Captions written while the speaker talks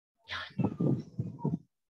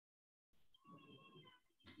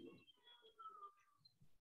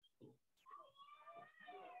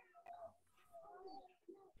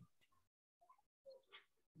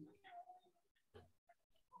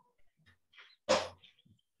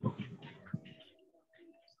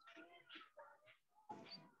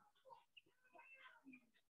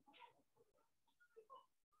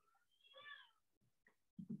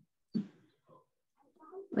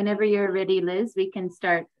whenever you're ready, Liz, we can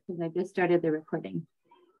start because I just started the recording.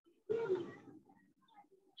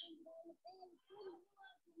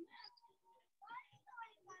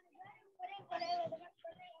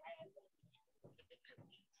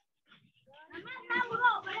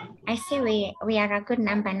 I see we are a good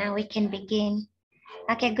number now. We can begin.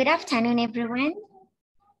 Okay, good afternoon, everyone.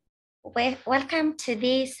 Welcome to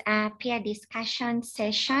this peer discussion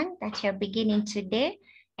session that you're beginning today.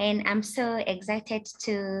 And I'm so excited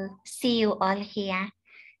to see you all here.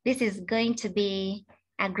 This is going to be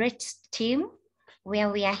a great team where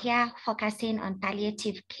we are here focusing on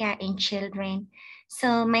palliative care in children.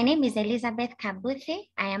 So my name is Elizabeth Kabuthi.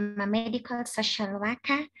 I am a medical social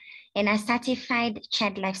worker and a certified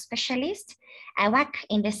child life specialist. I work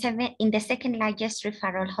in the second largest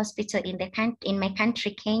referral hospital in my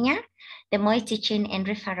country, Kenya, the Moi Teaching and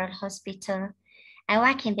Referral Hospital. I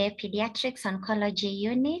work in the pediatrics oncology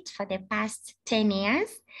unit for the past 10 years,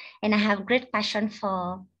 and I have great passion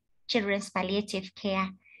for children's palliative care.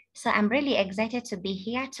 So I'm really excited to be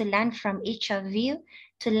here to learn from each of you,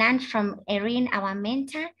 to learn from Erin, our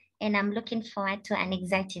mentor, and I'm looking forward to an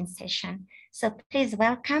exciting session. So please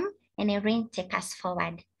welcome, and Erin, take us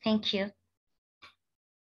forward. Thank you.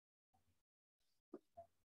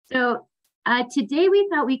 So today we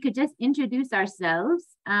thought we could just introduce ourselves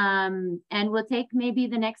and we'll take maybe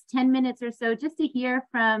the next 10 minutes or so just to hear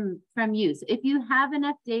from you. So if you have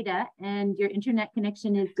enough data and your internet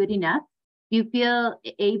connection is good enough, you feel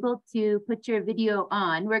able to put your video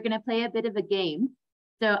on, we're going to play a bit of a game.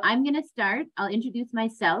 So I'm going to start, I'll introduce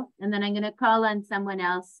myself, and then I'm going to call on someone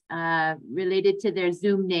else related to their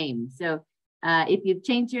Zoom name. So if you've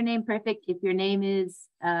changed your name, perfect. If your name is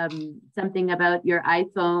something about your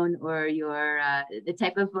iPhone or your the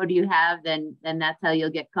type of photo you have, then that's how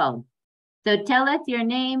you'll get called. So tell us your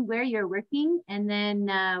name, where you're working, and then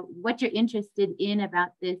what you're interested in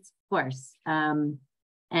about this course. And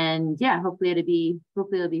yeah, hopefully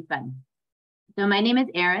it'll be fun. So my name is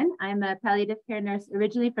Erin. I'm a palliative care nurse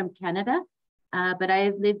originally from Canada, but I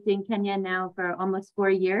have lived in Kenya now for almost 4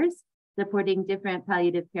 years, supporting different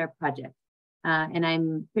palliative care projects. And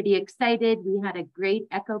I'm pretty excited. We had a great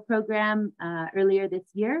ECHO program earlier this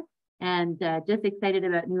year, and just excited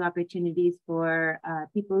about new opportunities for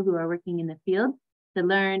people who are working in the field to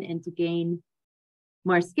learn and to gain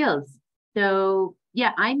more skills. So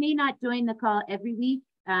yeah, I may not join the call every week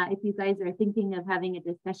if you guys are thinking of having a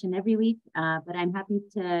discussion every week, but I'm happy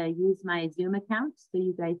to use my Zoom account so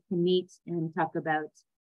you guys can meet and talk about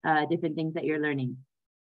different things that you're learning.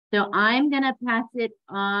 So I'm going to pass it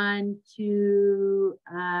on to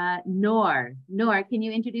Noor. Noor, can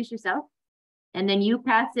you introduce yourself? And then you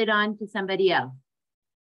pass it on to somebody else.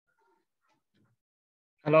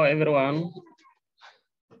 Hello, everyone.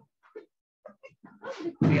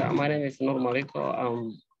 Yeah, my name is Noor Mariko.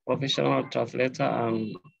 I'm professional translator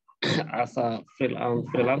and as a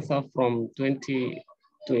freelancer from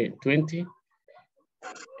 2020.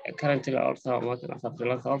 Currently, also I'm working as a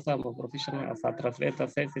freelancer. Also, I'm a professional as a translator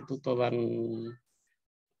since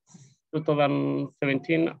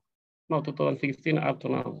 2016 up to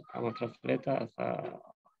now. I'm a translator as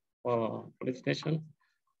for police station.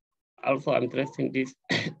 Also, I'm interested in this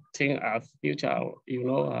thing as future. You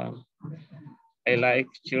know, I like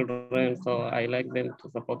children, so I like them to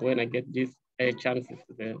support when I get these chances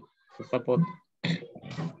to support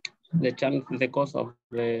the cause of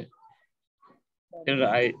the.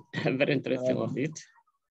 I am very interested of it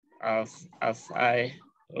as I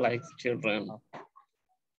like children.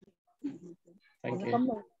 Thank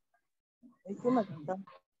you.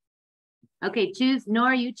 Okay, choose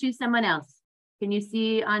Noor, you choose someone else. Can you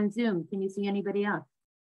see on Zoom? Can you see anybody else?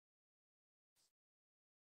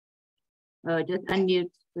 Oh, just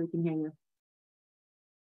unmute so we can hear you.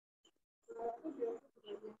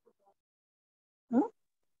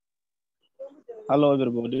 Hello,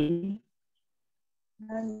 everybody.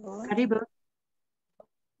 Karibu.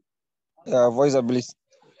 Voice please.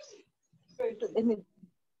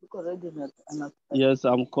 Yes,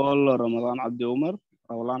 I'm called Ramadan Abdi Umar.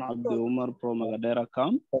 Ramadan Abdi Umar from Agadera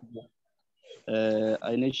camp.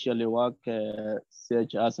 I initially work as a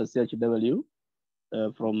CHW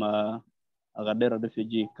from Agadera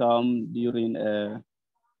refugee camp during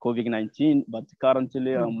COVID-19, but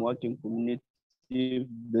currently I'm working community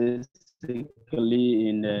basically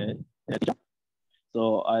in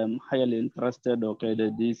so I'm highly interested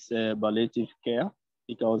in this palliative care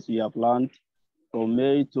because we have learned from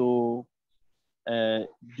May to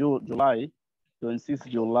July, 26th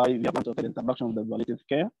July, we have learned the introduction of the palliative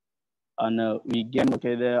care, and we gain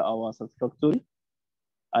our satisfactory.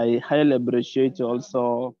 I highly appreciate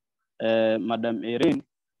also Madam Erin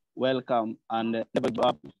welcome, and never give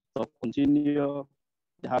up. So continue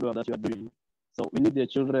the hard work that you are doing. So we need the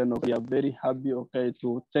children. We are very happy, okay,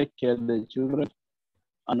 to take care of the children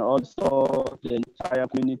and also the entire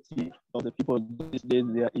community of the people these days.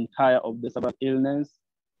 They are entire of the severe illness.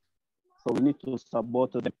 So we need to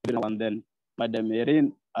support them and then. Madam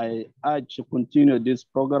Erin, I urge to continue this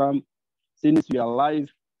program since we are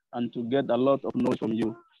live and to get a lot of knowledge from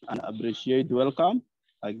you and appreciate, welcome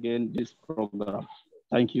again this program.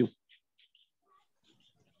 Thank you.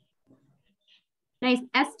 Nice.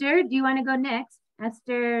 Esther, do you want to go next?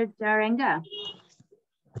 Esther Jarenga.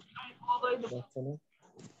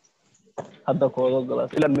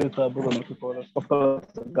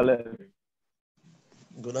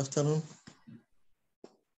 Good afternoon.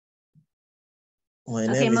 My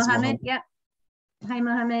Okay, name is Mohammed. Yeah. Hi,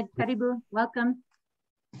 Mohammed. Karibu. Welcome.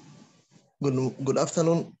 Good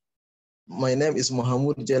afternoon. My name is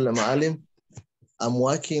Mohammed Jella Maalim. I'm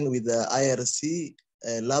working with the IRC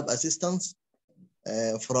lab assistants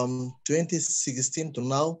from 2016 to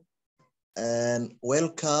now. And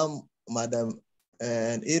welcome, Madam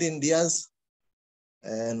Erin Diaz,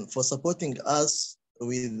 and for supporting us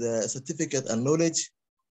with the certificate and knowledge.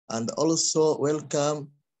 And also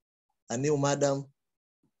welcome a new madam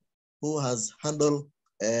who has handled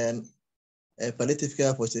palliative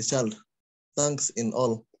care for the child. Thanks in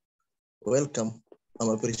all. Welcome. I'm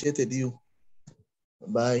appreciated you.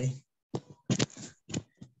 Bye.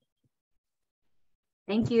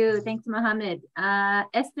 Thank you. Thanks, Mohammed.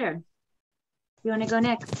 Esther, you want to go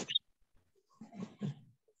next?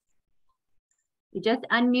 You just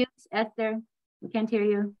unmute, Esther. We can't hear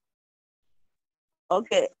you.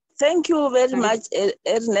 Okay. Thank you very much,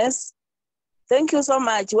 Ernest. Thank you so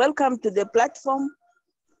much. Welcome to the platform.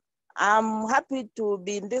 I'm happy to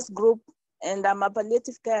be in this group, and I'm a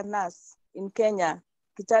palliative care nurse in Kenya,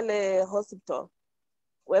 Kitale Hospital.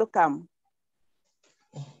 Welcome.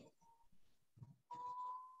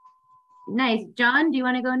 Nice. John, do you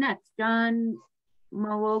want to go next? John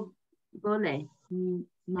Mawogole.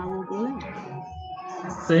 Mawogole.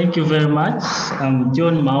 Thank you very much. I'm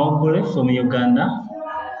John Mawogole from Uganda.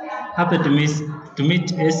 Happy to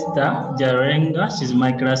meet Esther Jarenga. She's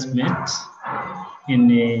my classmate in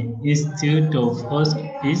the Institute of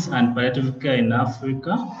Hospice and Palliative Care in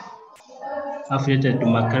Africa, affiliated to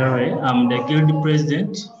Makerere. I'm the guild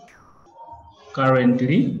president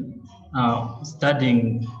currently,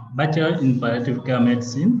 studying Bachelor in Palliative Care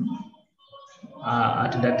Medicine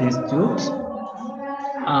at that institute.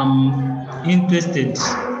 I'm interested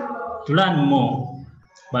to learn more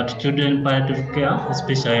about children palliative care,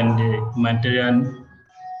 especially in the humanitarian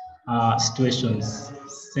situations.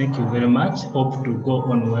 Thank you very much. Hope to go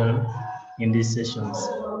on well in these sessions.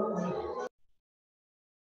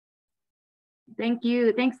 Thank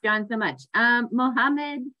you. Thanks, John, so much.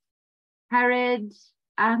 Mohammed Harid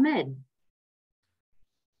Ahmed.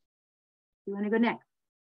 You want to go next?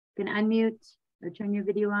 You can unmute or turn your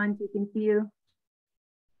video on so we can see you.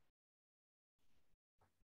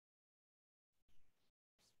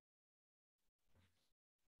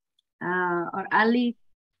 Or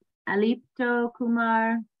Alipto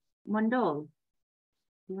Kumar Mondol.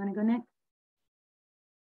 You want to go next?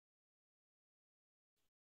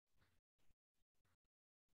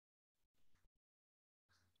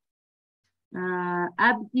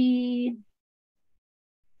 Abdi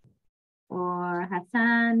or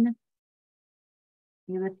Hassan.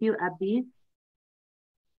 We have a few Abdis.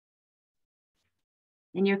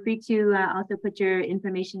 And you're free to also put your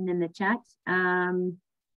information in the chat.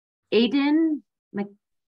 Aiden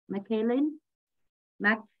McKaylin.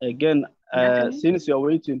 Again, since you're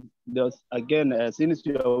waiting, since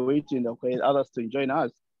you're waiting, okay, others to join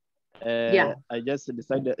us. Yeah. I just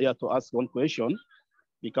decided to ask one question,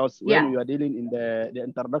 because when we are dealing in the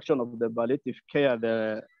introduction of the palliative care,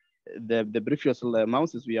 the previous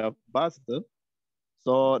months we have passed.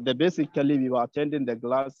 So basically we were attending the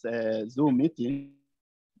class Zoom meeting.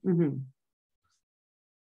 Mm-hmm.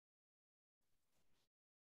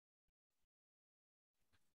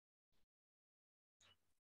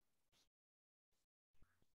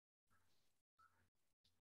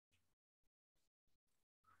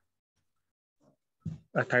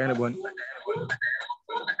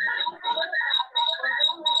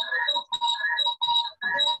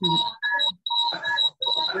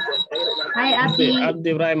 Hi, Abdi. Abdi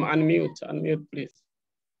Ibrahim, unmute, please.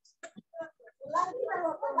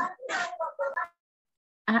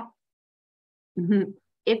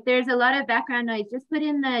 If there's a lot of background noise, just put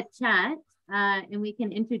in the chat and we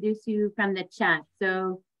can introduce you from the chat.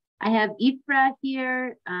 So I have Ifra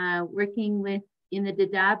here working in the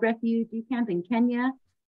Dadaab refugee camp in Kenya.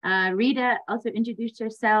 Rita also introduced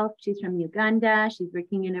herself. She's from Uganda. She's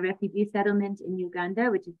working in a refugee settlement in Uganda,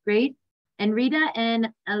 which is great. And Rita and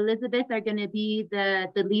Elizabeth are going to be the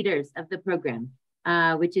leaders of the program,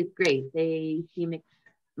 which is great. They seem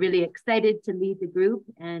really excited to lead the group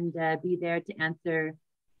and be there to answer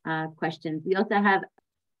questions. We also have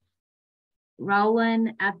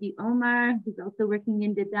Rawan Abdi Omar, who's also working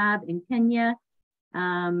in Dadaab in Kenya.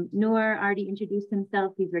 Noor already introduced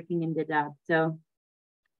himself. He's working in Dadaab. So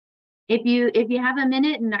if you have a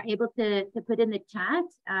minute and are able to put in the chat,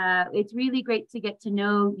 it's really great to get to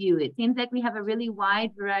know you. It seems like we have a really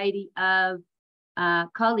wide variety of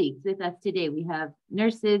colleagues with us today. We have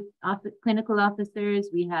nurses, clinical officers,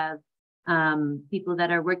 we have people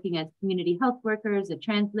that are working as community health workers, a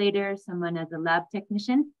translator, someone as a lab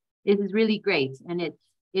technician. This is really great, and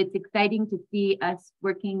it's exciting to see us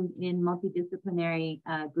working in multidisciplinary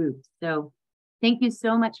groups. So thank you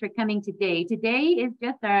so much for coming today. Today is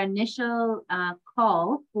just our initial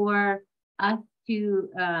call for us to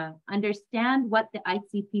understand what the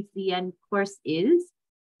ICPCN course is.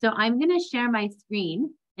 So I'm going to share my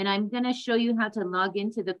screen, and I'm going to show you how to log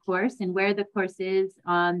into the course and where the course is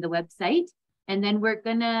on the website. And then we're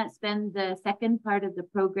going to spend the second part of the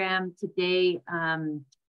program today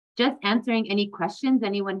just answering any questions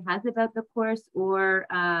anyone has about the course, or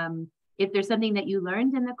if there's something that you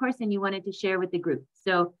learned in the course and you wanted to share with the group.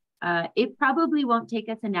 So it probably won't take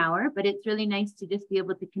us an hour, but it's really nice to just be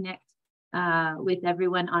able to connect with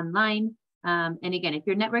everyone online. And again, if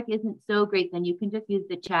your network isn't so great, then you can just use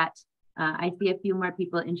the chat. I see a few more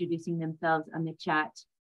people introducing themselves on the chat.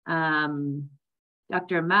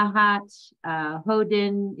 Dr. Mahat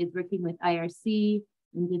Hoden is working with IRC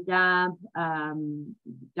in Dadaab.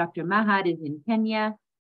 Dr. Mahat is in Kenya.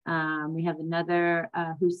 We have another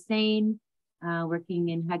Hussein working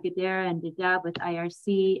in Hagadera and Dadaab with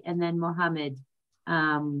IRC, and then Mohammed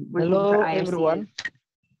working for IRC everyone.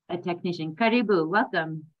 A technician. Karibu,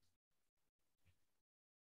 welcome.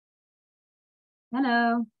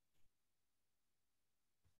 Hello.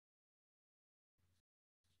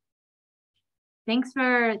 Thanks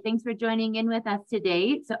for joining in with us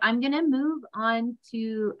today. So I'm going to move on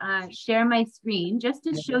to share my screen just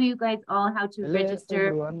to show you guys all how to register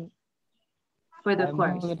everyone. For the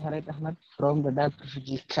course. Ahmed from the Dadaab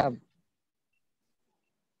refugee camp.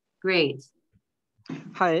 Great.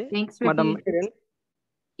 Hi, thanks for Madam Erin.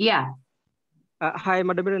 Yeah. Hi,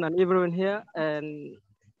 Madam Erin and everyone here. And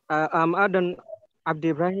I'm Adan Abdi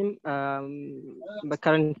Ibrahim.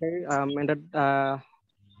 Currently,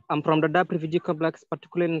 I'm from the Dadaab refugee complex,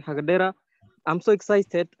 particularly in Hagadera. I'm so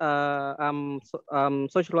excited. I'm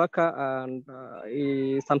social worker, and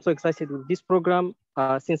I'm so excited with this program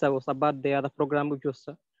since I was about the other program, which was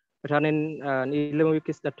running 11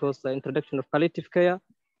 weeks. That was the introduction of palliative care,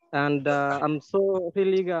 and I'm so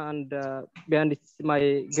really eager, and it's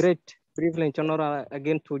my great privilege and honor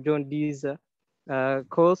again to join this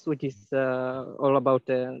course, which is all about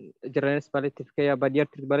generalized palliative care,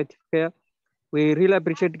 pediatric palliative care. We really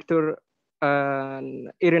appreciate Dr.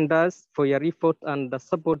 Erin Das for your effort and the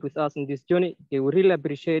support with us in this journey. We really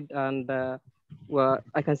appreciate, and well,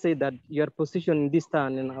 I can say that your position in this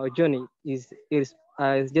time in our journey is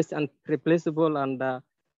just irreplaceable, and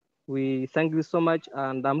we thank you so much.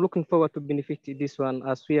 And I'm looking forward to benefit this one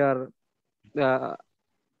as we are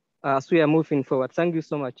moving forward. Thank you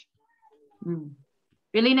so much.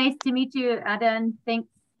 Really nice to meet you, Adan. Thanks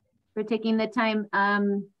for taking the time.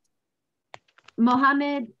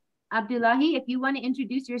 Mohammed Abdullahi, if you want to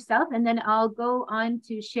introduce yourself, and then I'll go on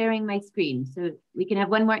to sharing my screen. So we can have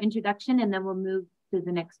one more introduction and then we'll move to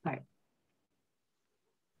the next part.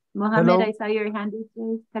 Mohammed, hello. I saw your hand is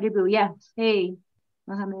raised. Karibu, yeah. Hey,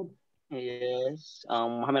 Mohammed. Yes,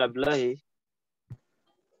 Mohammed Abdullahi.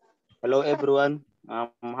 Hello, everyone. I'm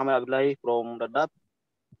Mohammed Abdullahi from Dadaab,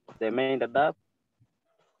 the main Dadaab.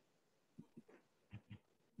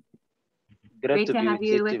 Great to have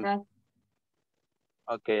you with us.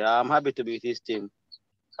 Okay, I'm happy to be with this team.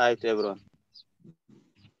 Hi to everyone.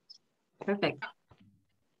 Perfect.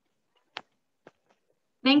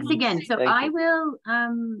 Thanks again. So I will,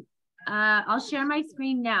 I'll share my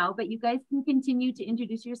screen now, but you guys can continue to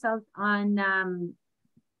introduce yourselves on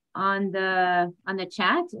the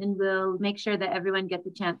chat, and we'll make sure that everyone gets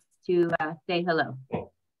a chance to say hello.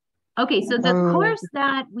 Okay, so the course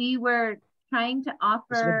that we were trying to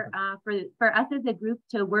offer for us as a group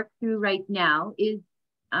to work through right now is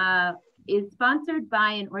sponsored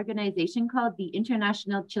by an organization called the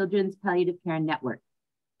International Children's Palliative Care Network.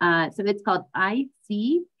 So it's called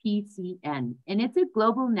ICPCN, and it's a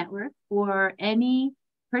global network for any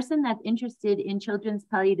person that's interested in children's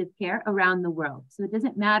palliative care around the world. So it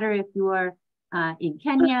doesn't matter if you're in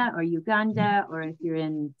Kenya or Uganda, or if you're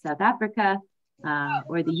in South Africa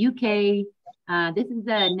or the UK. This is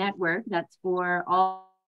a network that's for all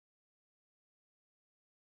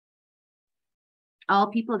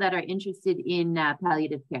people that are interested in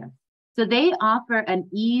palliative care. So they offer an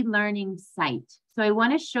e-learning site. So I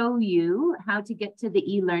want to show you how to get to the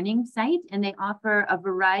e-learning site, and they offer a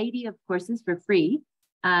variety of courses for free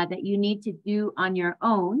that you need to do on your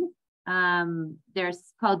own. They're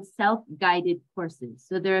called self-guided courses.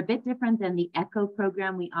 So they're a bit different than the ECHO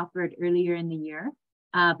program we offered earlier in the year,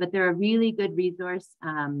 but they're a really good resource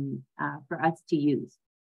for us to use.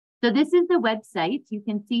 So this is the website. You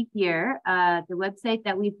can see here, the website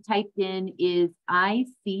that we've typed in is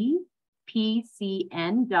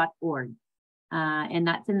ICPCN.org. And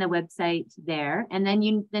that's in the website there. And then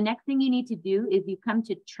the next thing you need to do is you come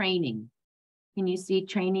to training. Can you see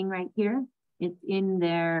training right here? It's in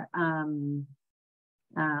their, all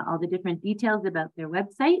the different details about their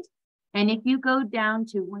website. And if you go down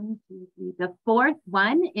to the fourth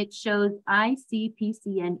one, it shows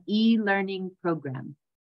ICPCN e-learning program.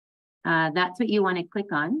 That's what you want to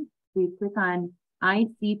click on. So you click on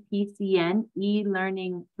ICPCN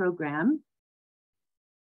e-learning program.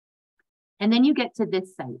 And then you get to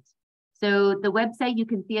this site. So the website you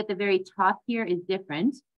can see at the very top here is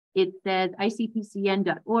different. It says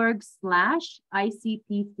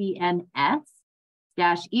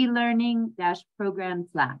icpcn.org/ICPCNS-e-learning-program/.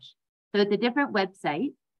 So it's a different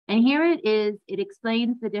website. And here it is, it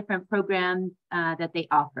explains the different programs that they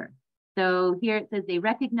offer. So here it says they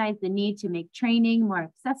recognize the need to make training more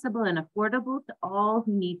accessible and affordable to all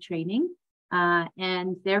who need training.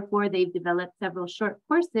 And therefore, they've developed several short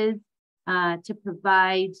courses to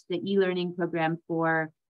provide the e-learning program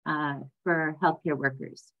for healthcare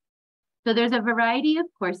workers. So there's a variety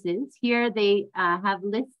of courses. Here they have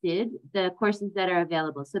listed the courses that are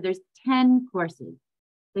available. So there's 10 courses.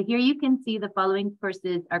 So here you can see the following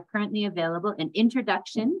courses are currently available: an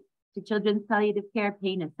introduction to children's palliative care,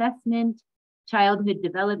 pain assessment, childhood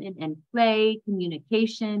development and play,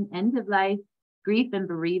 communication, end of life, grief and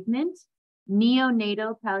bereavement,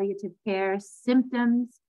 neonatal palliative care,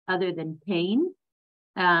 symptoms other than pain,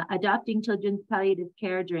 adopting children's palliative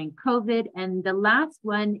care during COVID. And the last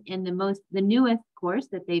one and the newest course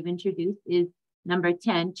that they've introduced is number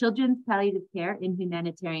 10, children's palliative care in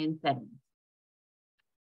humanitarian settings.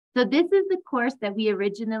 So this is the course that we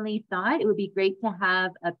originally thought it would be great to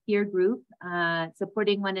have a peer group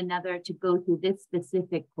supporting one another to go through this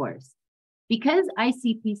specific course. Because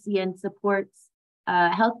ICPCN supports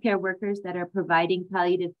healthcare workers that are providing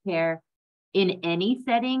palliative care in any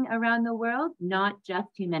setting around the world, not just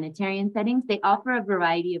humanitarian settings, they offer a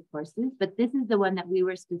variety of courses, but this is the one that we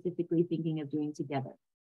were specifically thinking of doing together.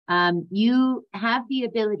 You have the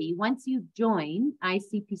ability, once you join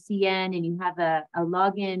ICPCN and you have a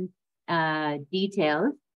login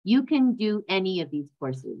details, you can do any of these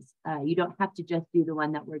courses. You don't have to just do the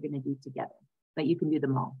one that we're going to do together, but you can do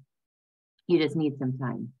them all. You just need some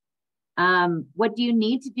time. What do you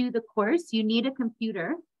need to do the course? You need a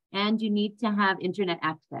computer and you need to have internet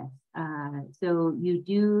access. So you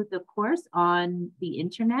do the course on the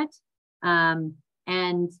internet.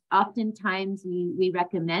 And oftentimes we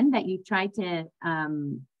recommend that you try to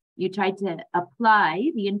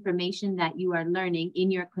apply the information that you are learning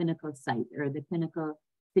in your clinical site or the clinical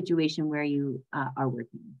situation where you are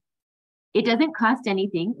working. It doesn't cost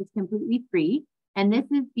anything, it's completely free. And this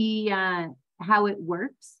is the how it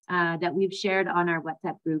works that we've shared on our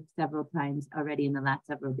WhatsApp group several times already in the last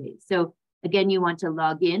several days. So again, you want to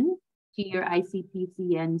log in to your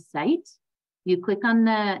ICPCN site. You click on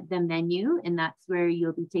the menu, and that's where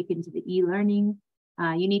you'll be taken to the e-learning.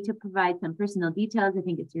 You need to provide some personal details. I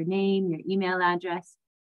think it's your name, your email address.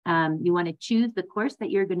 You want to choose the course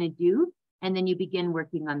that you're going to do, and then you begin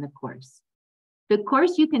working on the course. The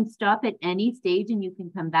course you can stop at any stage and you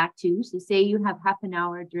can come back to. So say you have half an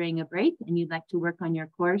hour during a break and you'd like to work on your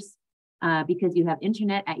course because you have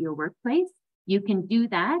internet at your workplace, you can do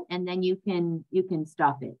that, and then you can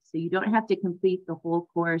stop it. So you don't have to complete the whole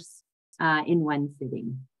course in one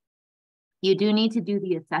sitting. You do need to do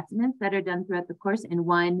the assessments that are done throughout the course and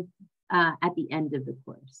one at the end of the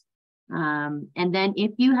course. And then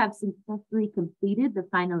if you have successfully completed the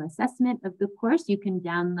final assessment of the course, you can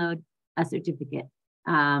download a certificate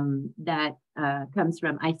that comes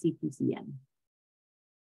from ICPCN.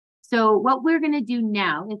 So what we're going to do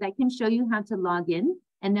now is I can show you how to log in,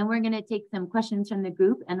 and then we're going to take some questions from the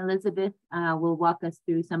group, and Elizabeth will walk us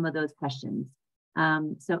through some of those questions.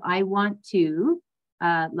 So I want to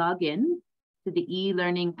log in to the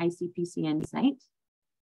e-learning ICPCN site.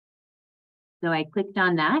 So I clicked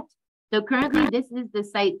on that, So currently this is the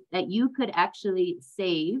site that you could actually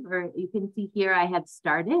save, or you can see here I have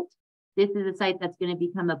started. This is a site that's going to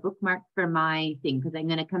become a bookmark for my thing because I'm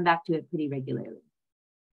going to come back to it pretty regularly.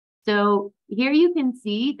 So here you can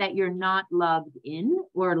see that you're not logged in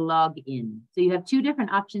or log in. So you have two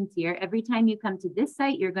different options here. Every time you come to this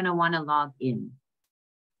site, you're going to want to log in.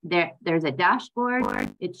 There's a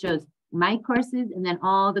dashboard. It shows my courses and then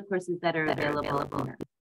all the courses that are available here.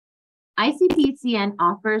 ICPCN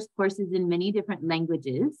offers courses in many different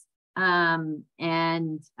languages. I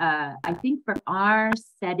think for our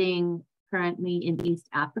setting currently in East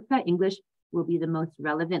Africa, English will be the most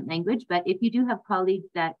relevant language. But if you do have colleagues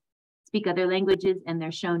that speak other languages and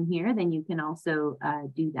they're shown here, then you can also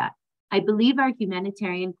do that. I believe our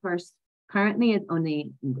humanitarian course currently is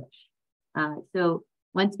only English. So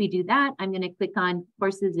once we do that, I'm going to click on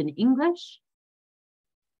courses in English.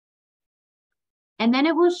 And then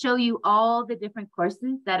it will show you all the different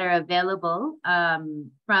courses that are available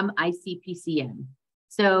from ICPCN.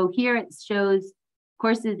 So here it shows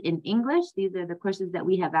courses in English. These are the courses that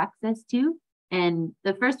we have access to. And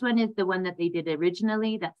the first one is the one that they did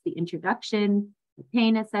originally. That's the introduction, the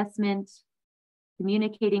pain assessment,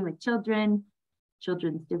 communicating with children,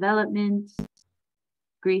 children's development,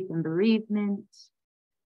 grief and bereavement,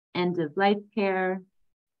 end of life care,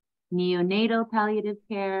 neonatal palliative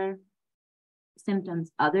care,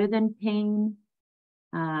 symptoms other than pain,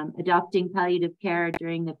 adopting palliative care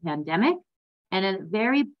during the pandemic. And at the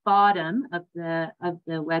very bottom of the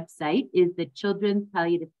website is the children's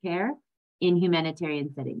palliative care in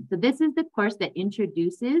humanitarian settings. So this is the course that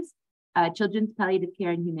introduces children's palliative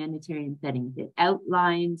care in humanitarian settings. It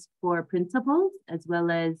outlines core principles as well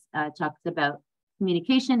as talks about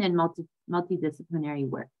communication and multidisciplinary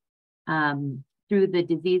work through the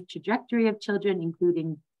disease trajectory of children,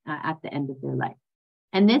 including at the end of their life.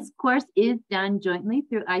 And this course is done jointly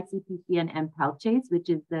through ICPCN and Palliative, which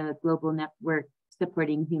is the global network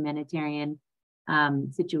supporting humanitarian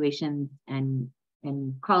situations and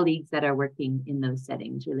colleagues that are working in those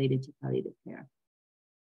settings related to palliative care.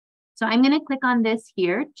 So I'm going to click on this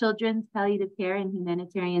here, Children's Palliative Care in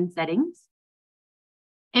Humanitarian Settings.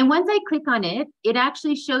 And once I click on it, it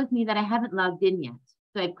actually shows me that I haven't logged in yet.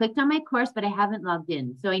 So I've clicked on my course, but I haven't logged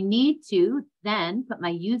in. So I need to then put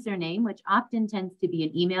my username, which often tends to be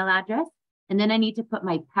an email address, and then I need to put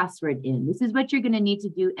my password in. This is what you're going to need to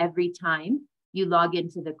do every time you log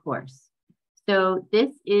into the course. So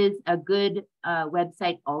this is a good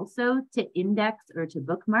website also to index or to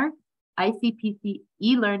bookmark ICPC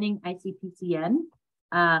e-learning ICPCN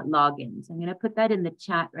login. So I'm going to put that in the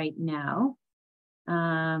chat right now.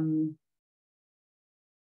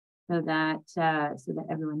 So that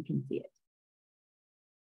everyone can see it.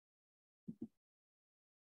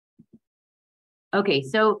 Okay,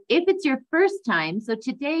 so if it's your first time, so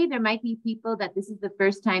today there might be people that this is the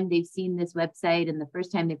first time they've seen this website and the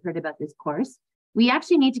first time they've heard about this course, we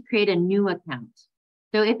actually need to create a new account.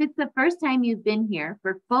 So if it's the first time you've been here,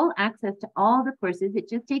 for full access to all the courses, it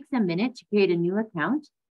just takes a minute to create a new account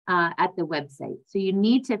at the website. So you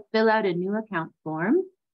need to fill out a new account form,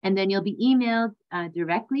 and then you'll be emailed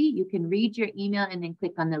directly. You can read your email and then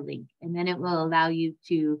click on the link, and then it will allow you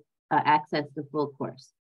to access the full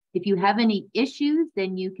course. If you have any issues,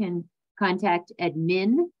 then you can contact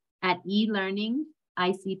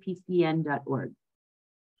admin@elearningicpcn.org.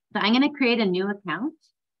 So I'm going to create a new account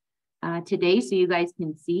today so you guys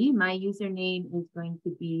can see. My username is going to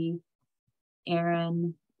be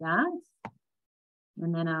Aaron Das,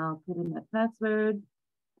 and then I'll put in the password.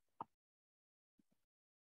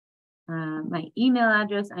 My email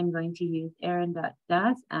address, I'm going to use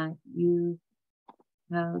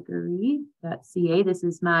aaron.das@ucalgary.ca. This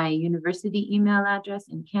is my university email address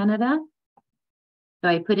in Canada. So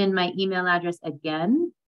I put in my email address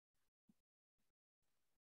again.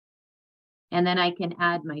 And then I can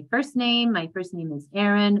add my first name. My first name is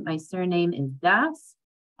Aaron. My surname is Das.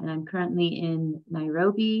 And I'm currently in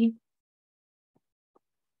Nairobi.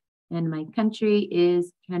 And my country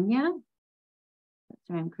is Kenya. That's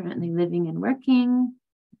where I'm currently living and working.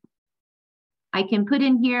 I can put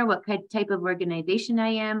in here what type of organization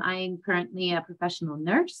I am. I am currently a professional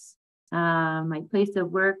nurse. My place of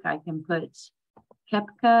work, I can put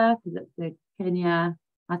KEPCA, because that's the Kenya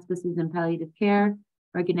Hospices and Palliative Care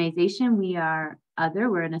organization. We are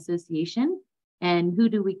we're an association. And who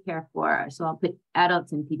do we care for? So I'll put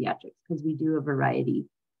adults and pediatrics because we do a variety,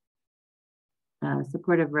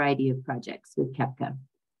 support a variety of projects with KEPCA.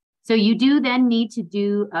 So you do then need to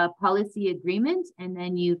do a policy agreement, and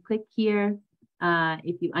then you click here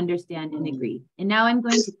if you understand and agree. And now I'm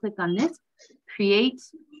going to click on this, create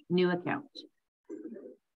new account.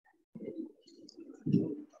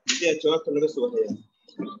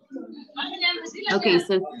 Okay,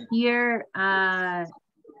 so here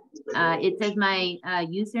it says my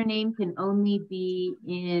username can only be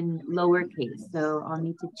in lowercase, so I'll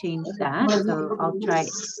need to change that. So I'll try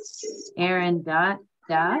Aaron Das.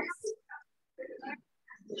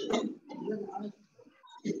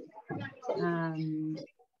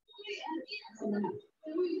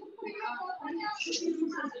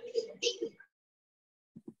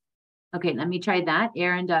 Okay, let me try that,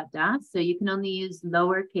 Aaron.das. So you can only use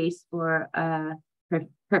lowercase for,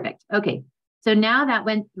 perfect. Okay, so now that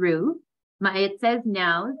went through. It says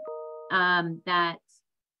now that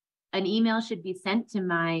an email should be sent to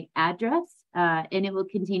my address and it will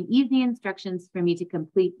contain easy instructions for me to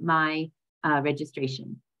complete my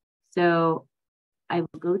registration. So I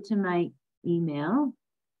will go to my email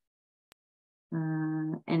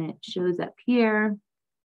and it shows up here.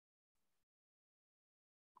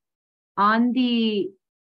 On the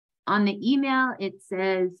email, it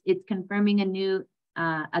says it's confirming a new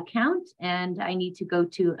account and I need to go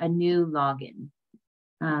to a new login.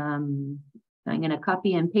 So I'm going to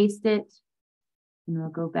copy and paste it and we'll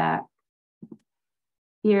go back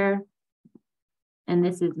here. And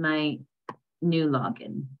this is my new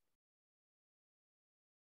login.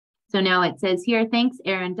 So now it says here, thanks,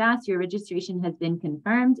 Aaron Das, your registration has been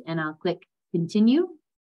confirmed, and I'll click continue.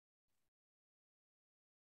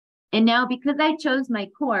 And now because I chose my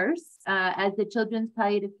course as the Children's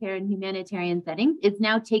Palliative Care and Humanitarian Setting, it's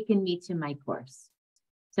now taken me to my course.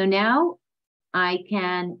 So now I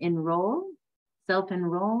can enroll,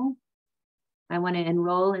 self-enroll. I want to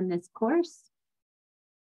enroll in this course.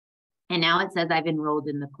 And now it says I've enrolled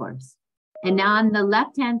in the course. And now on the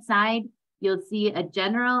left-hand side, you'll see a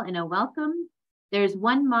general and a welcome. There's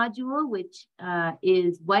one module, which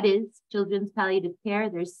is what is Children's Palliative Care.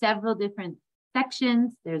 There's several different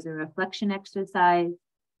sections. There's a reflection exercise,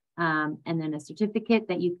 and then a certificate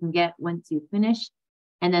that you can get once you finish.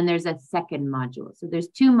 And then there's a second module. So there's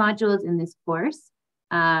two modules in this course.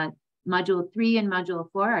 Module 3 and module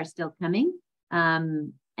 4 are still coming,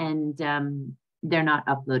 and they're not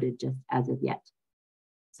uploaded just as of yet.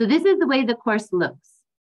 So this is the way the course looks.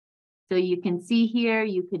 So you can see here,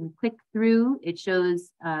 you can click through, it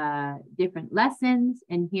shows different lessons,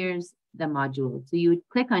 and here's the module. So you would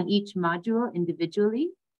click on each module individually,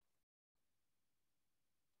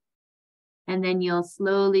 and then you'll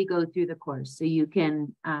slowly go through the course. So you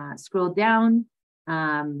can scroll down.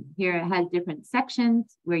 Here it has different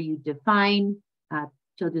sections where you define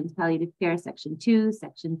Children's Palliative Care, Section 2,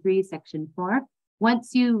 Section 3, Section 4.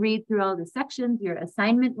 Once you read through all the sections, your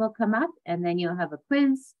assignment will come up, and then you'll have a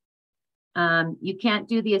quiz. You can't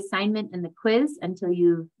do the assignment and the quiz until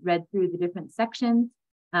you've read through the different sections,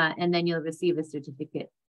 and then you'll receive a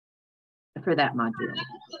certificate for that module.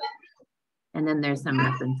 And then there's some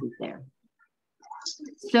references there.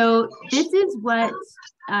 So this is what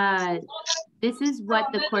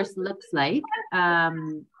the course looks like.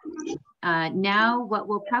 Now what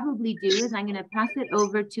we'll probably do is I'm going to pass it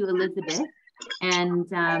over to Elizabeth,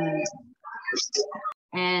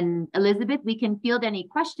 and Elizabeth, we can field any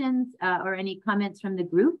questions or any comments from the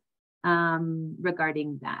group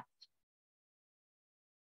regarding that.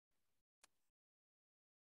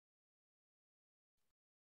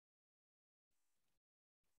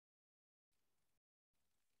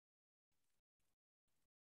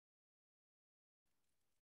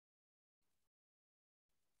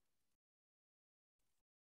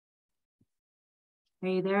 Are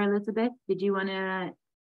you there, Elizabeth? Did you want to?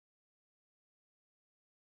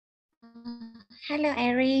 Hello,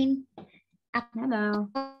 Erin. Hello.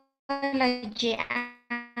 Apology.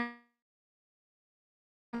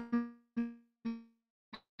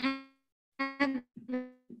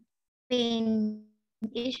 Been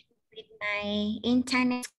issues with my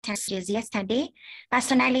internet yesterday.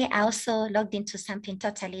 Personally, I also logged into something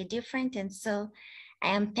totally different, and so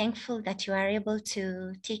I am thankful that you are able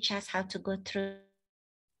to teach us how to go through.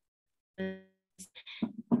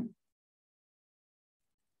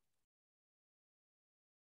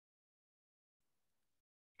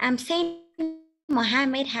 I'm saying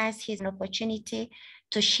Mohammed has his opportunity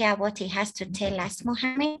to share what he has to tell us.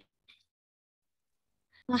 Mohammed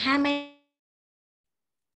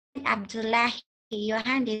Abdullahi, your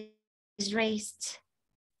hand is raised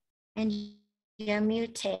and you're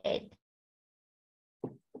muted.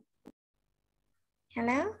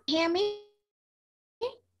 Hello, hear me?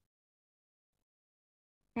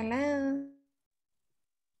 Hello?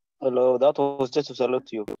 Hello, that was just to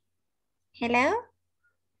salute you. Hello?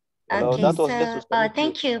 Hello, okay, that was just to salute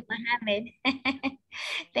thank you, Mohammed.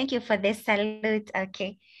 Thank you for the salute.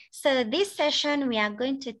 Okay, so this session, we are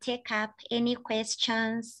going to take up any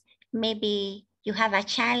questions maybe you have a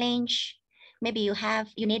challenge, maybe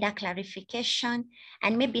you need a clarification,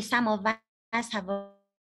 and maybe some of us have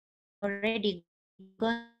already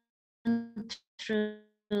gone through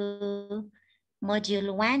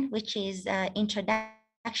module 1, which is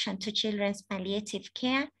Introduction to Children's Palliative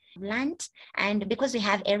Care. And because we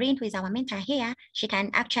have Erin, who is our mentor here, she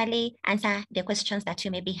can actually answer the questions that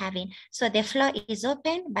you may be having. So the floor is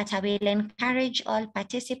open, but I will encourage all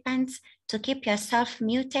participants to keep yourself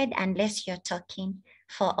muted unless you're talking,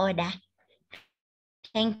 for order.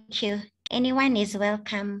 Thank you. Anyone is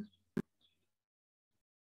welcome.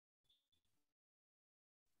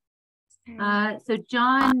 So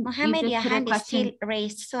John, Mohammed, your hand is still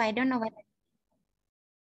raised, so I don't know what.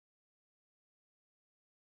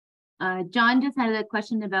 John just had a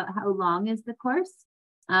question about how long is the course.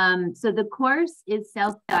 So the course is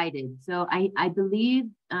self-guided. So I believe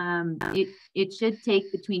it should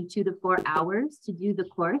take between 2 to 4 hours to do the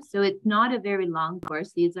course. So it's not a very long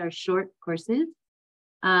course. These are short courses.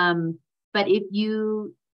 But if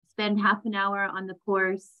you spend half an hour on the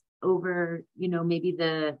course over, maybe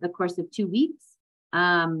the course of 2 weeks,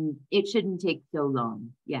 it shouldn't take so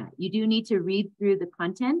long. Yeah, you do need to read through the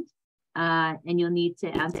content. And you'll need to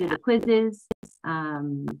answer the quizzes. I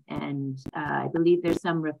believe there's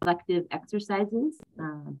some reflective exercises,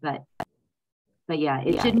 but yeah,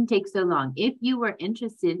 it shouldn't take so long. If you were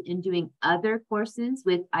interested in doing other courses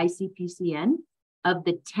with ICPCN, of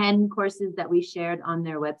the 10 courses that we shared on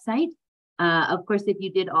their website, of course, if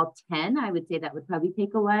you did all 10, I would say that would probably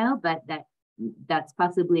take a while, but that's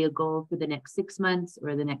possibly a goal for the next 6 months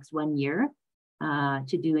or the next 1 year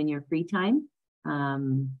to do in your free time.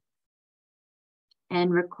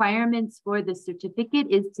 And requirements for the certificate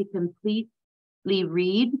is to completely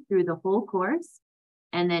read through the whole course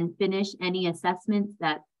and then finish any assessments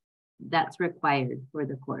that's required for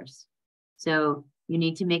the course. So you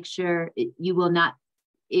need to make sure the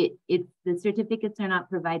certificates are not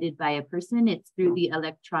provided by a person, it's through the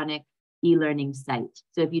electronic e-learning site.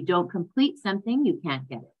 So if you don't complete something, you can't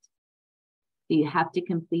get it. So you have to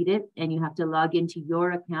complete it and you have to log into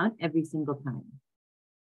your account every single time.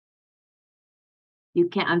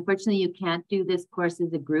 Unfortunately, you can't do this course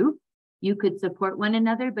as a group. You could support one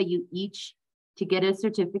another, but to get a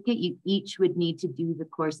certificate, you each would need to do the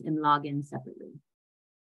course and log in separately.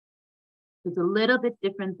 It's a little bit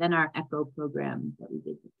different than our ECHO program that we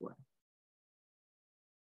did before.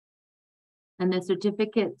 And the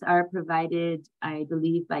certificates are provided, I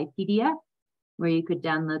believe, by PDF, where you could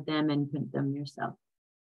download them and print them yourself.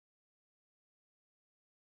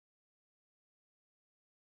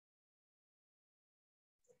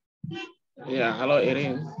 Yeah, hello,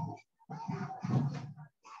 Erin.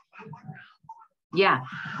 Yeah,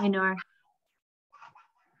 hi, Nora.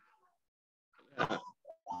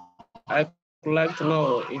 I would like to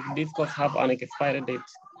know if this course have an expiry date.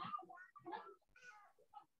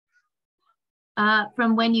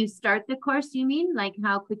 From when you start the course, you mean? Like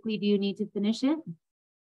how quickly do you need to finish it?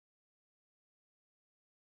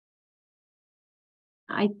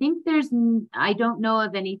 I think I don't know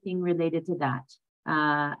of anything related to that.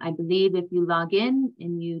 I believe if you log in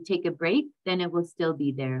and you take a break, then it will still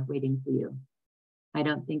be there waiting for you. I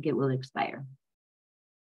don't think it will expire.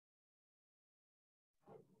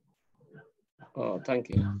 Oh, thank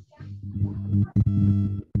you.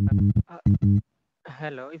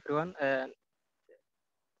 Hello, everyone.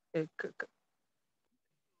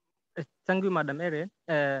 Thank you, Madam Erin,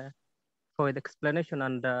 for the explanation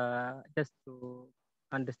and just to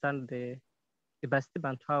understand the best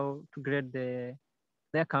and how to grade the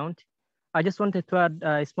account. I just wanted to add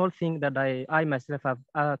a small thing that I myself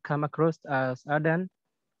have come across as Adan.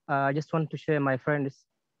 I just want to share my friends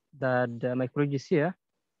that my colleagues here.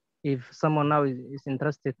 If someone now is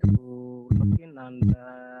interested to log in and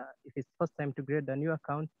if it's first time to create a new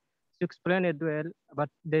account, to explain it well, but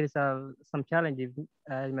there is some challenges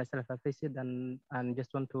I myself have faced and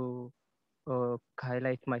just want to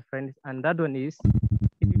highlight my friends. And that one is,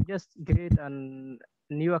 if you just create a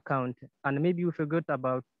new account and maybe you forgot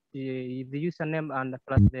about the username and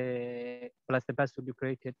plus the password you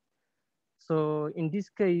created. So in this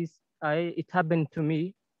case, it happened to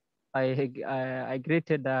me. I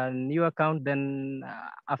created a new account. Then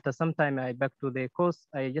after some time, I back to the course.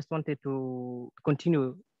 I just wanted to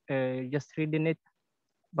continue just reading it,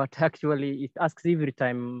 but actually it asks every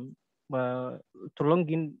time to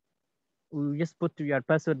log in. You just put your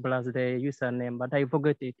password plus the username, but I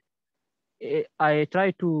forgot it. I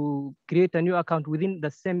try to create a new account within the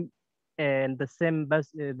same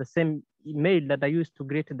the same email that I used to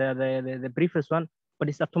create the previous one, but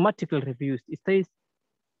it's automatically refused. It says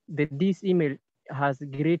that this email has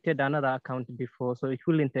created another account before, so it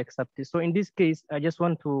wouldn't accept it. So in this case, I just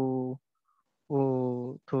want to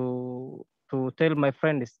tell my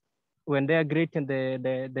friends when they are creating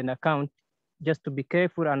the account, just to be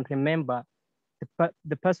careful and remember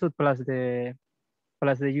the password plus the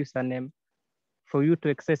username for you to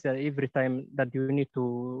access it every time that you need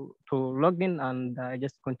to log in and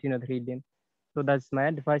just continue reading. So that's my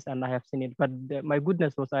advice, and I have seen it. But my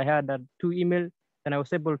goodness was I had 2 emails, and I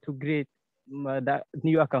was able to create that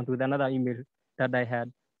new account with another email that I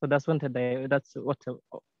had. So that's what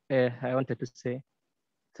I wanted to say.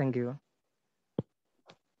 Thank you.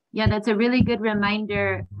 Yeah, that's a really good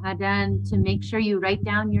reminder, Adan, to make sure you write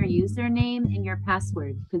down your username and your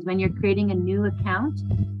password, because when you're creating a new account,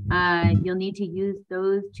 you'll need to use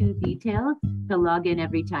those 2 details to log in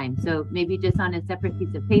every time. So maybe just on a separate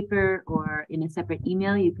piece of paper or in a separate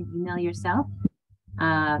email, you can email yourself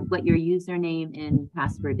what your username and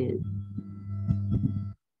password is.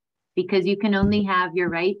 Because you can only have, you're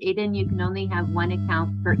right, Aiden, you can only have 1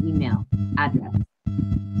 account per email address.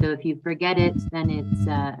 So if you forget it, then it's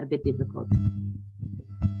a bit difficult.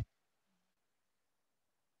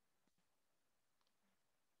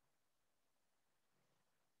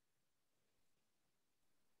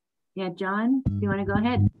 Yeah, John, do you want to go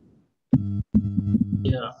ahead?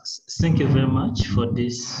 Yeah, thank you very much for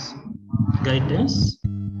this guidance.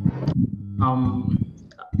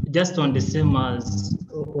 Just on the same as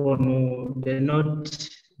on the note,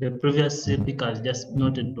 the previous speaker just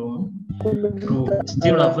noted on, to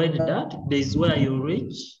still avoid that, there is where you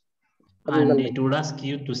reach and it will ask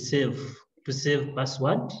you to save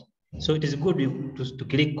password. So it is good to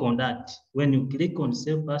click on that. When you click on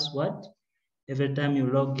save password, every time you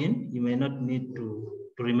log in, you may not need to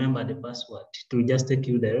remember the password. It will just take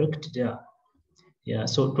you direct there. Yeah,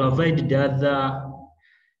 so to avoid the other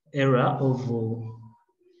error of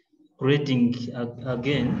creating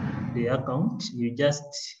again the account, you just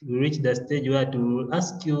reach the stage where it will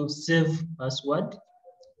ask you save password,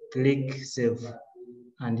 click save,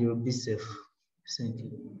 and you'll be safe. Thank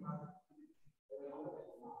you.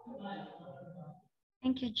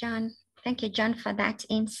 Thank you, John. Thank you, John, for that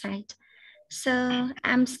insight. So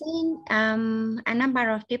I'm seeing a number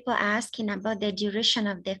of people are asking about the duration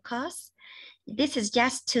of the course. This is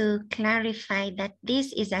just to clarify that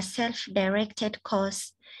this is a self-directed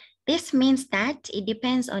course. This means that it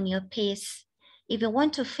depends on your pace. If you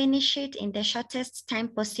want to finish it in the shortest time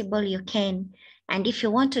possible, you can. And if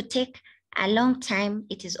you want to take a long time,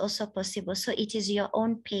 it is also possible. So it is your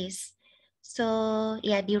own pace. So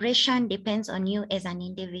yeah, duration depends on you as an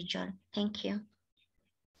individual. Thank you.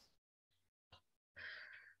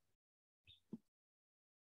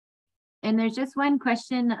 And there's just one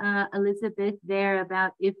question, Elizabeth, there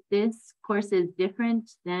about if this course is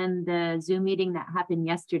different than the Zoom meeting that happened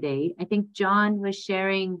yesterday. I think John was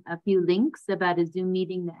sharing a few links about a Zoom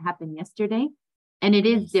meeting that happened yesterday, and it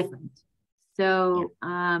is different. So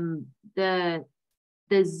the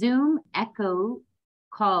Zoom echo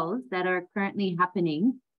calls that are currently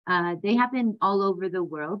happening, they happen all over the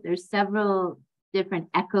world. There's several different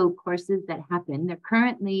echo courses that happen. They're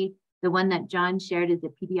currently, the one that John shared is a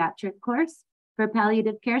pediatric course for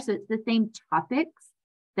palliative care. So it's the same topics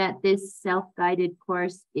that this self-guided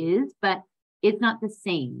course is, but it's not the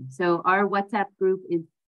same. So our WhatsApp group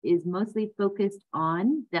is mostly focused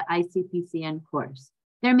on the ICPCN course.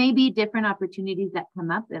 There may be different opportunities that come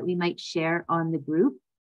up that we might share on the group,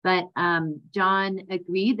 but John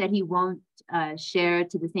agreed that he won't share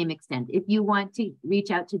to the same extent. If you want to reach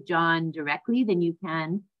out to John directly, then you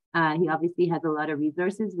can. He obviously has a lot of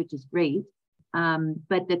resources, which is great,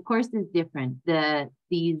 but the course is different. The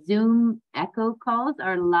Zoom echo calls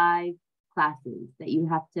are live classes that you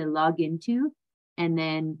have to log into, and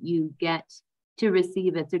then you get to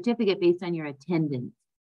receive a certificate based on your attendance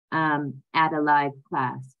at a live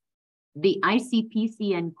class. The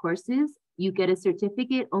ICPCN courses, you get a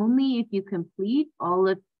certificate only if you complete all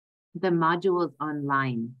of the modules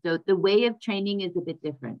online. So the way of training is a bit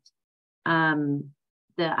different.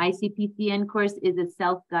 The ICPCN course is a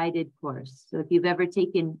self-guided course. So if you've ever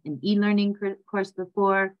taken an e-learning course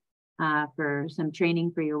before for some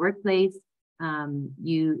training for your workplace,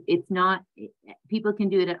 people can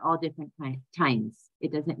do it at all different times.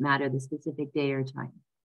 It doesn't matter the specific day or time.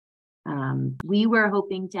 We were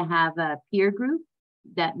hoping to have a peer group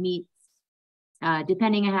that meets,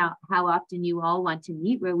 depending on how often you all want to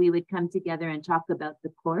meet, where we would come together and talk about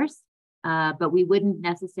the course. But we wouldn't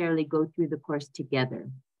necessarily go through the course together.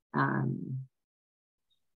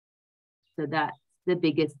 So that's the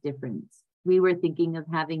biggest difference. We were thinking of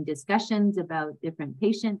having discussions about different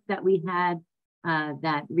patients that we had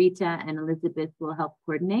that Rita and Elizabeth will help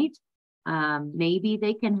coordinate. Maybe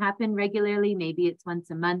they can happen regularly. Maybe it's once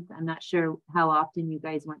a month. I'm not sure how often you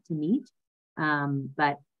guys want to meet,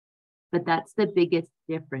 but that's the biggest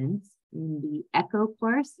difference in the ECHO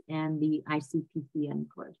course and the ICPCN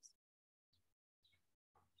course.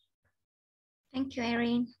 Thank you,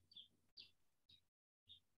 Erin.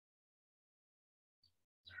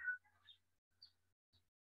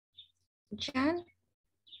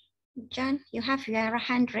 John, you have your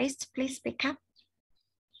hand raised. Please speak up.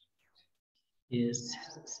 Yes,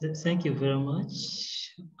 thank you very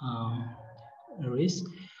much, Reese,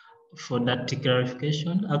 for that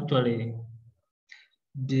clarification. Actually,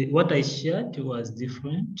 what I shared was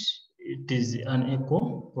different. It is an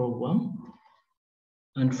ECHO program.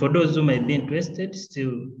 And for those who might be interested,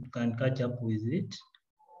 still can catch up with it.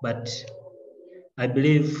 But I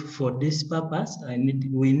believe for this purpose,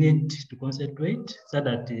 we need to concentrate so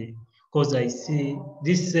that, because I see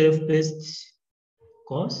this self-paced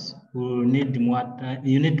course will need more time.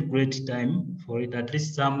 You need to create time for it, at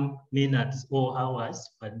least some minutes or hours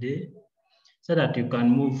per day, so that you can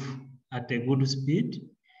move at a good speed.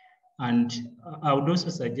 And I would also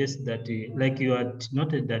suggest that, like you had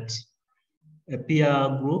noted, that a peer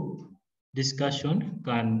group discussion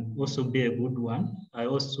can also be a good one. I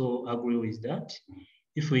also agree with that.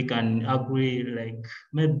 If we can agree, like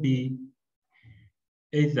maybe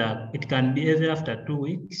either it can be every after 2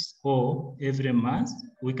 weeks or every month,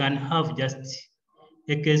 we can have just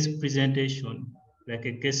a case presentation, like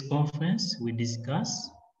a case conference we discuss,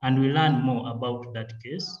 and we learn more about that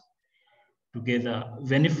case together.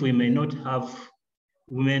 Even if we may not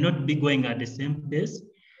be going at the same pace,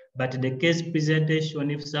 but the case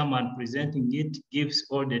presentation, if someone presenting it gives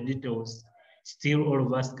all the details, still all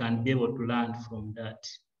of us can be able to learn from that.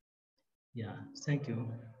 Yeah, thank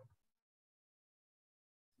you.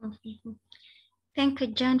 Thank you,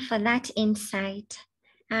 John, for that insight.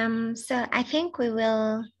 So I think we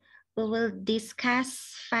will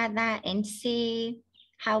discuss further and see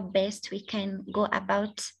how best we can go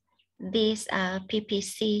about this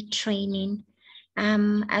PPC training.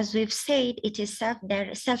 As we've said, it is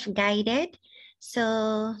self-guided.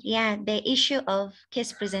 So yeah, the issue of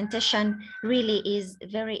case presentation really is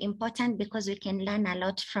very important because we can learn a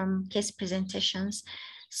lot from case presentations.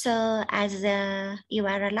 So as you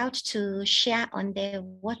are allowed to share on the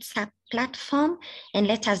WhatsApp platform, and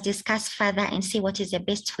let us discuss further and see what is the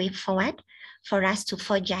best way forward for us to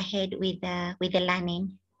forge ahead with the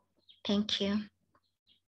learning. Thank you.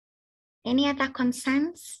 Any other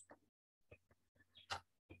concerns?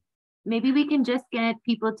 Maybe we can just get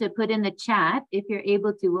people to put in the chat if you're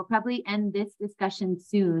able to. We'll probably end this discussion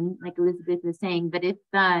soon, like Elizabeth was saying, but if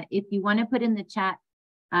you want to put in the chat,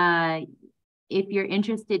 if you're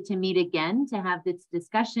interested to meet again to have this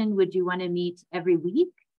discussion, would you want to meet every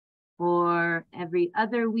week or every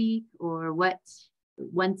other week, or what,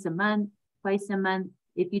 once a month, twice a month?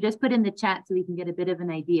 If you just put in the chat so we can get a bit of an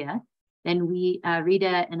idea, then we,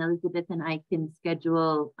 Rita and Elizabeth and I can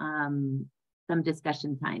schedule some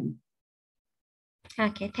discussion time.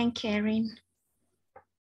 Okay, thank you, Erin.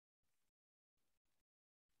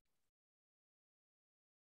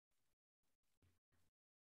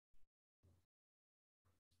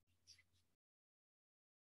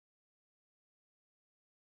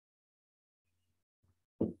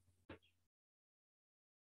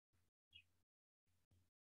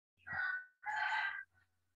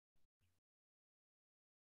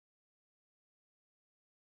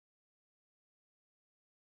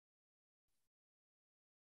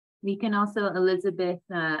 We can also, Elizabeth,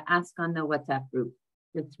 ask on the WhatsApp group,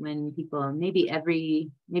 just when people, maybe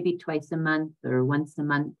twice a month or once a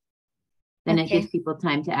month. Then it gives people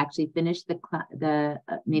time to actually finish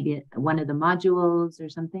maybe one of the modules or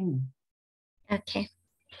something. Okay.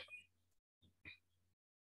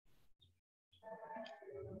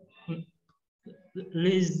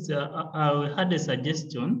 Liz, I had a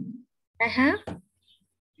suggestion.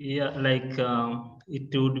 Yeah, like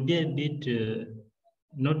it would be a bit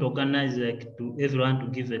not organized, like to everyone to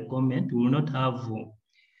give a comment. We will not have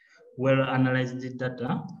well analyzed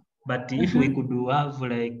data, but if we could have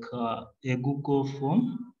like a Google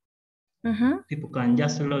form, people can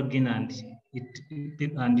just log in and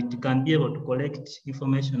it can be able to collect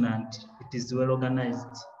information, and it is well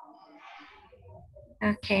organized.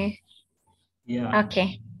 Okay. Yeah.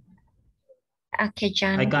 Okay. Okay,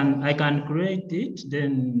 John. I can create it.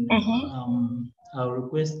 Then I'll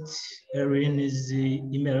request Erin's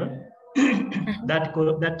email. that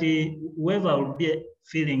whoever will be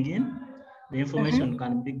filling in the information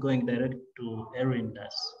can be going direct to Erin,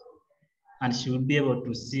 and she will be able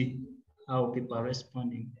to see how people are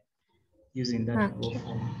responding using that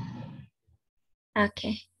form.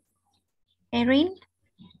 Okay. Erin?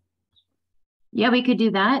 Yeah, we could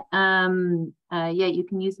do that. Yeah, you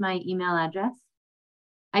can use my email address.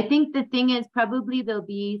 I think the thing is probably there'll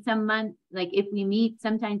be some month, like if we meet,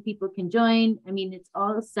 sometimes people can join. I mean, it's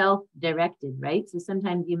all self-directed, right? So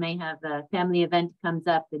sometimes you may have a family event comes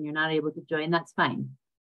up and you're not able to join, that's fine.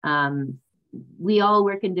 We all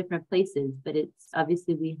work in different places, but it's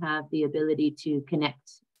obviously we have the ability to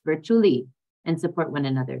connect virtually and support one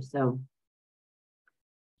another. So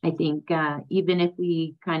I think even if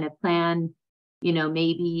we kind of plan, you know,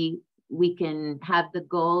 maybe we can have the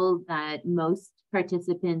goal that most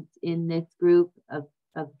participants in this group of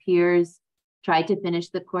peers try to finish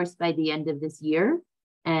the course by the end of this year.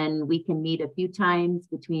 And we can meet a few times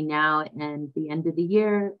between now and the end of the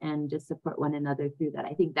year and just support one another through that.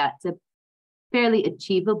 I think that's a fairly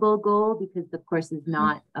achievable goal because the course is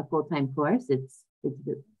not a full-time course. It's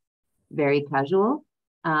very casual.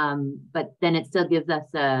 But then it still gives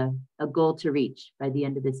us a goal to reach by the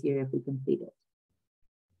end of this year if we complete it.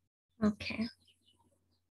 Okay.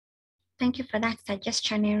 Thank you for that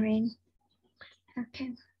suggestion, Erin. Okay.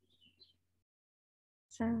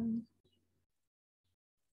 So,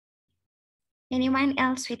 anyone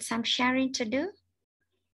else with some sharing to do?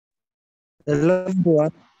 Hello,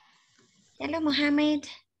 everyone. Hello, Mohammed.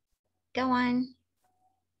 Go on.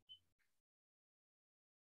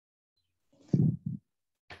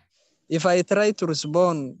 If I try to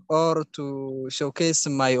respond or to showcase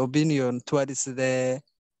my opinion towards the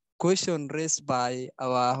question raised by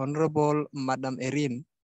our Honorable Madam Erin,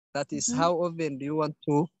 that is how often do you want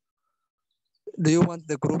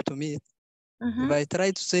the group to meet? If I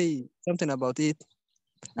try to say something about it,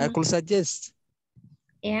 I could suggest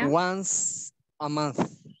once a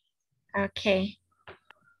month. Okay.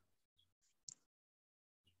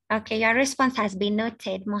 Okay, your response has been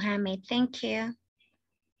noted, Mohammed. Thank you.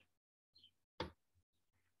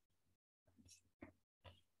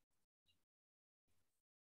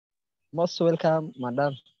 Most welcome,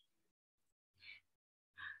 Madam.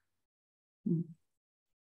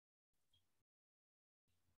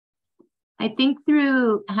 I think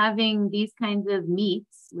through having these kinds of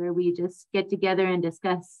meets where we just get together and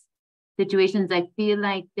discuss situations, I feel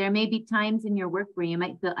like there may be times in your work where you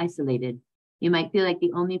might feel isolated. You might feel like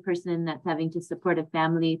the only person that's having to support a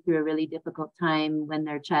family through a really difficult time when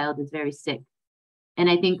their child is very sick. And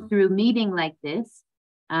I think through meeting like this,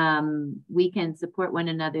 we can support one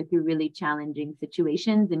another through really challenging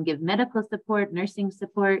situations and give medical support, nursing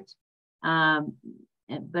support,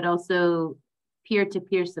 but also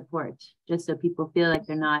peer-to-peer support, just so people feel like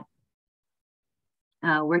they're not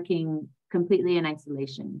working completely in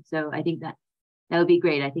isolation. So I think that would be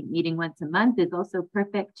great. I think meeting once a month is also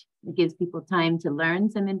perfect. It gives people time to learn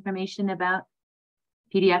some information about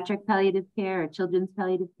pediatric palliative care or children's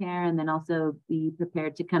palliative care, and then also be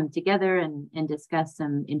prepared to come together and discuss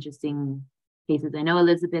some interesting cases. I know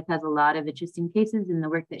Elizabeth has a lot of interesting cases in the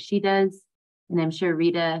work that she does, and I'm sure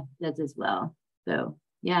Rita does as well. So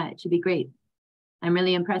yeah, it should be great. I'm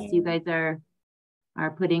really impressed you guys are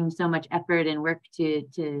putting so much effort and work to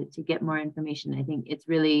get more information. I think it's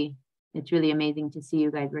really amazing to see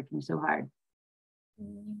you guys working so hard.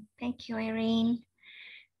 Thank you, Erin.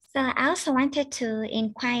 So I also wanted to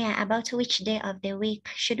inquire about which day of the week.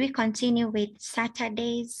 Should we continue with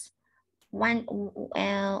Saturdays?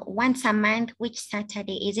 Once a month, which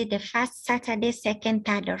Saturday? Is it the first Saturday, second,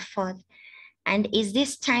 third, or fourth? And is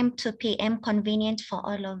this time 2 p.m. convenient for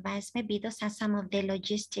all of us? Maybe those are some of the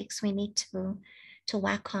logistics we need to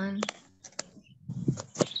work on.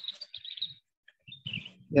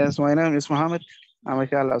 Yes, my name is Mohammed. I'm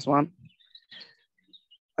a last one.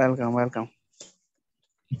 Welcome, welcome.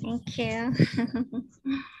 Thank you.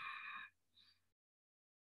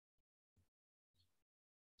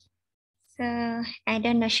 So I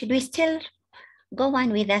don't know, should we still go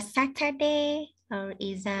on with a Saturday or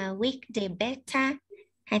is a weekday better?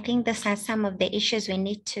 I think those are some of the issues we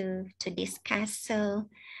need to discuss. So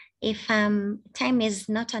if time is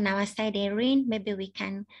not on our side, Erin, maybe we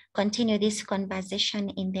can continue this conversation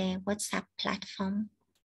in the WhatsApp platform.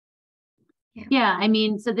 Yeah, I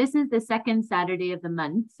mean, so this is the second Saturday of the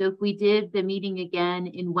month. So if we did the meeting again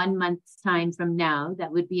in 1 month's time from now,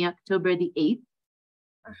 that would be October the 8th.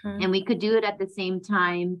 And we could do it at the same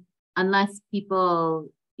time, unless people,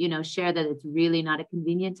 you know, share that it's really not a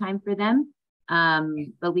convenient time for them.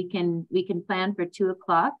 But we can plan for 2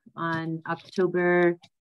 o'clock on October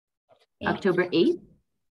 8th.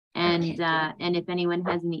 And if anyone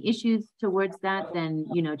has any issues towards that, then,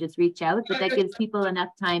 you know, just reach out, but that gives people enough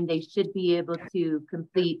time. They should be able to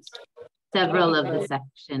complete several of the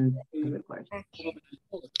sections of the course.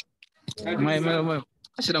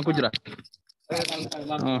 Hi,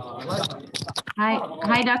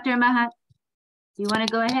 Dr. Mahat. Do you want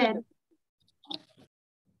to go ahead?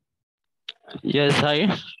 Yes, hi.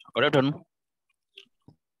 Good afternoon.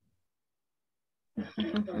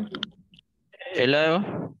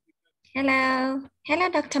 Hello. Hello. Hello,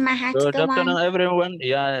 Dr. Mahat. Good Go afternoon, on. everyone.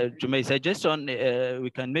 Yeah, to my suggestion,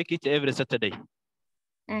 we can make it every Saturday.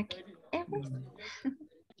 Okay.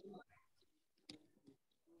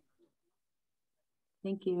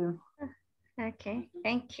 Thank you. Okay,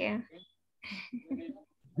 thank you.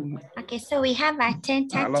 Okay, so we have a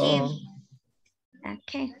tentative. Hello.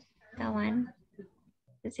 Okay, go on.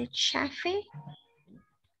 Is it Shafi?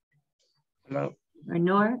 Hello. Or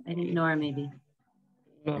Noor? I think Noor maybe.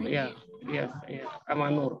 No, yeah, yes, I'm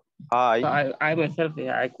Anur. Hi. So I myself,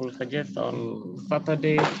 I could suggest on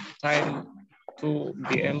Saturday time 2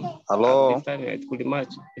 p.m. Hello. At this time, it could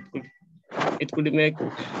match. It could make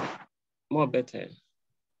more better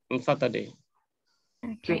on Saturday.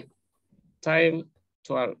 Okay. Time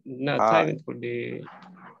 12. No, time it could be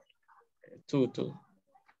 2.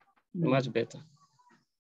 Much better.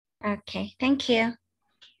 Okay, thank you.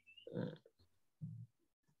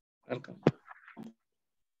 Welcome.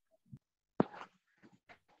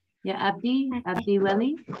 Yeah, Abdi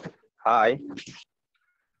Wali. Hi.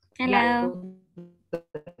 Hello.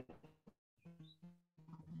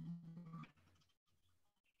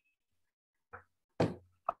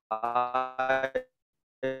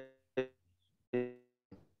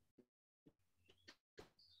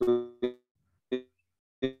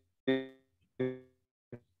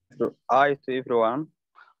 Hi to everyone.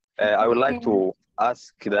 I would like to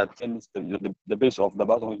ask that the base of the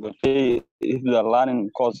bottom will say if the learning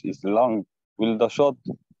course is long, will the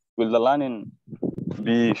learning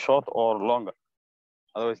be short or longer?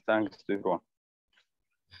 Otherwise, thanks to everyone.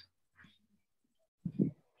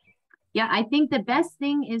 Yeah, I think the best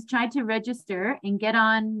thing is try to register and get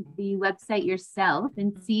on the website yourself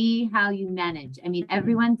and see how you manage. I mean,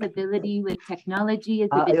 everyone's ability with technology is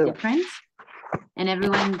a bit different, and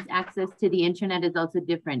everyone's access to the internet is also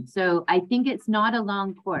different. So I think it's not a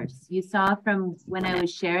long course. You saw from when I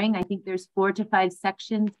was sharing, I think there's 4 to 5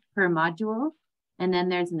 sections per module, and then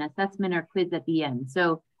there's an assessment or quiz at the end.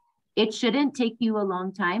 So it shouldn't take you a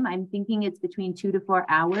long time. I'm thinking it's between 2 to 4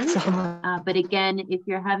 hours. But again, if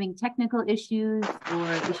you're having technical issues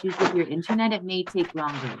or issues with your internet, it may take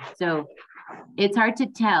longer. So it's hard to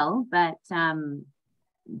tell, but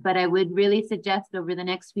I would really suggest over the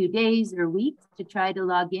next few days or weeks to try to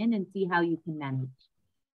log in and see how you can manage.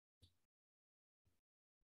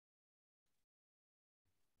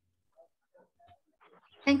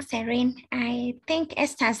 Thanks, Erin. I think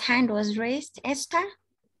Esther's hand was raised. Esther?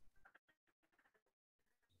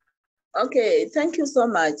 Okay, thank you so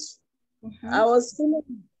much. I was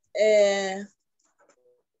feeling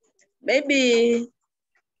maybe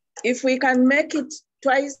if we can make it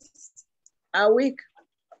twice a week,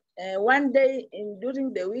 one day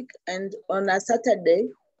during the week and on a Saturday,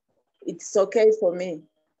 it's okay for me.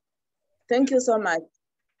 Thank you so much.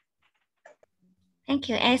 Thank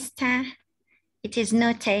you, Esther. It is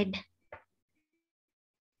noted.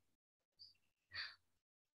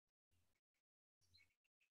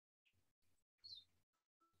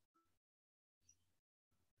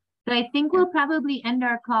 So I think we'll probably end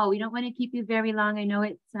our call. We don't want to keep you very long. I know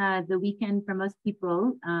it's the weekend for most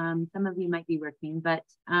people. Some of you might be working, but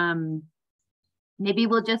maybe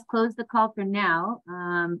we'll just close the call for now.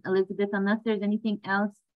 Elizabeth, unless there's anything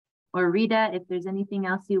else, or Rita, if there's anything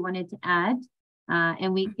else you wanted to add,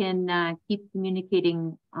 and we can keep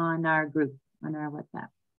communicating on our group, on our WhatsApp.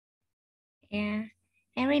 Yeah.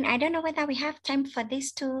 Erin, I don't know whether we have time for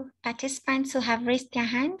these 2 participants who have raised their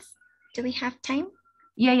hands. Do we have time?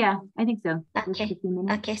 Yeah, I think so. Okay.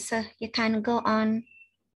 Okay, so you can go on.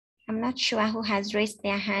 I'm not sure who has raised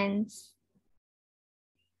their hands.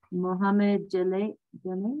 Mohammed Jaleh.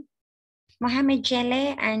 Mohammed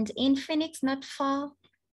Jaleh and in Phoenix, not 4.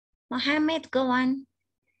 Mohammed, go on.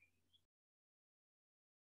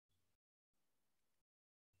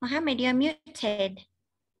 Mohammed, you're muted.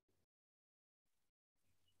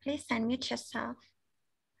 Please unmute yourself.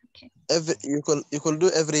 Okay. You could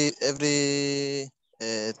do every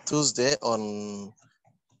Tuesday on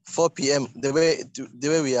 4 p.m. The way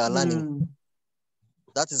we are learning.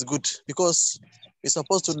 That is good because we're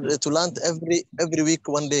supposed to learn every week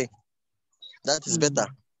 1 day. That is better.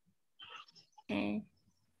 Okay.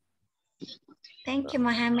 Thank you,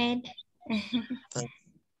 Mohammed.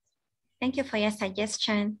 Thank you for your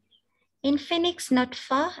suggestion. In Phoenix, not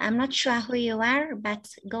 4. I'm not sure who you are, but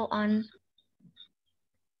go on.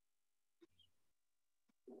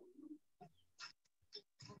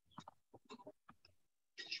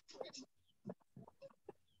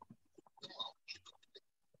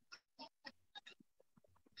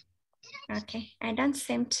 Okay, I don't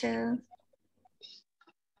seem to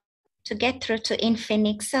get through to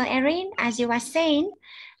Infinix. So Erin, as you were saying,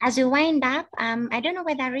 as we wind up, I don't know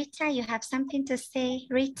whether Rita, you have something to say.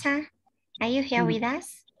 Rita, are you here with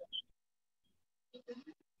us?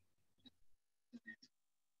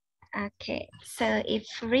 Okay, so if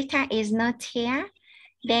Rita is not here,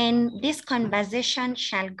 then this conversation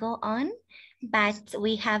shall go on, but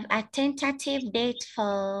we have a tentative date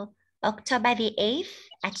for October the 8th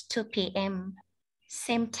at 2 p.m.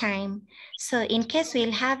 same time. So in case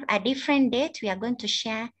we'll have a different date, we are going to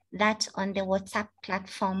share that on the WhatsApp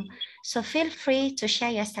platform. So feel free to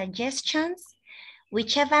share your suggestions.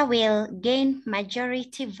 Whichever will gain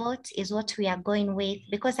majority vote is what we are going with,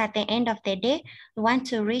 because at the end of the day, we want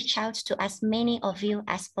to reach out to as many of you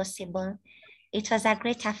as possible. It was a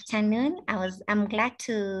great afternoon. I'm glad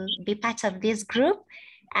to be part of this group,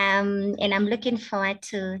 and I'm looking forward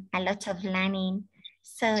to a lot of learning.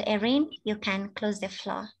 So Erin, you can close the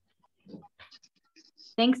floor.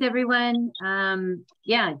 Thanks, everyone.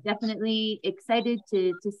 Yeah, definitely excited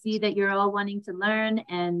to see that you're all wanting to learn,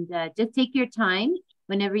 and just take your time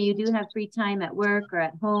whenever you do have free time at work or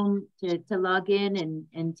at home to log in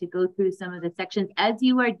and to go through some of the sections. As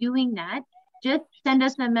you are doing that, just send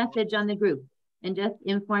us a message on the group and just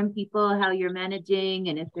inform people how you're managing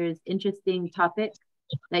and if there's interesting topics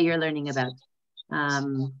that you're learning about.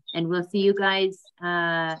 And we'll see you guys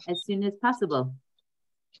as soon as possible.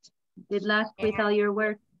 Good luck with all your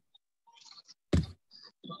work.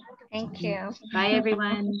 Thank you. Bye,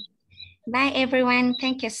 everyone. Bye, everyone.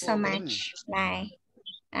 Thank you so much. Bye.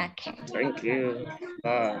 Okay. Thank you.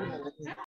 Bye.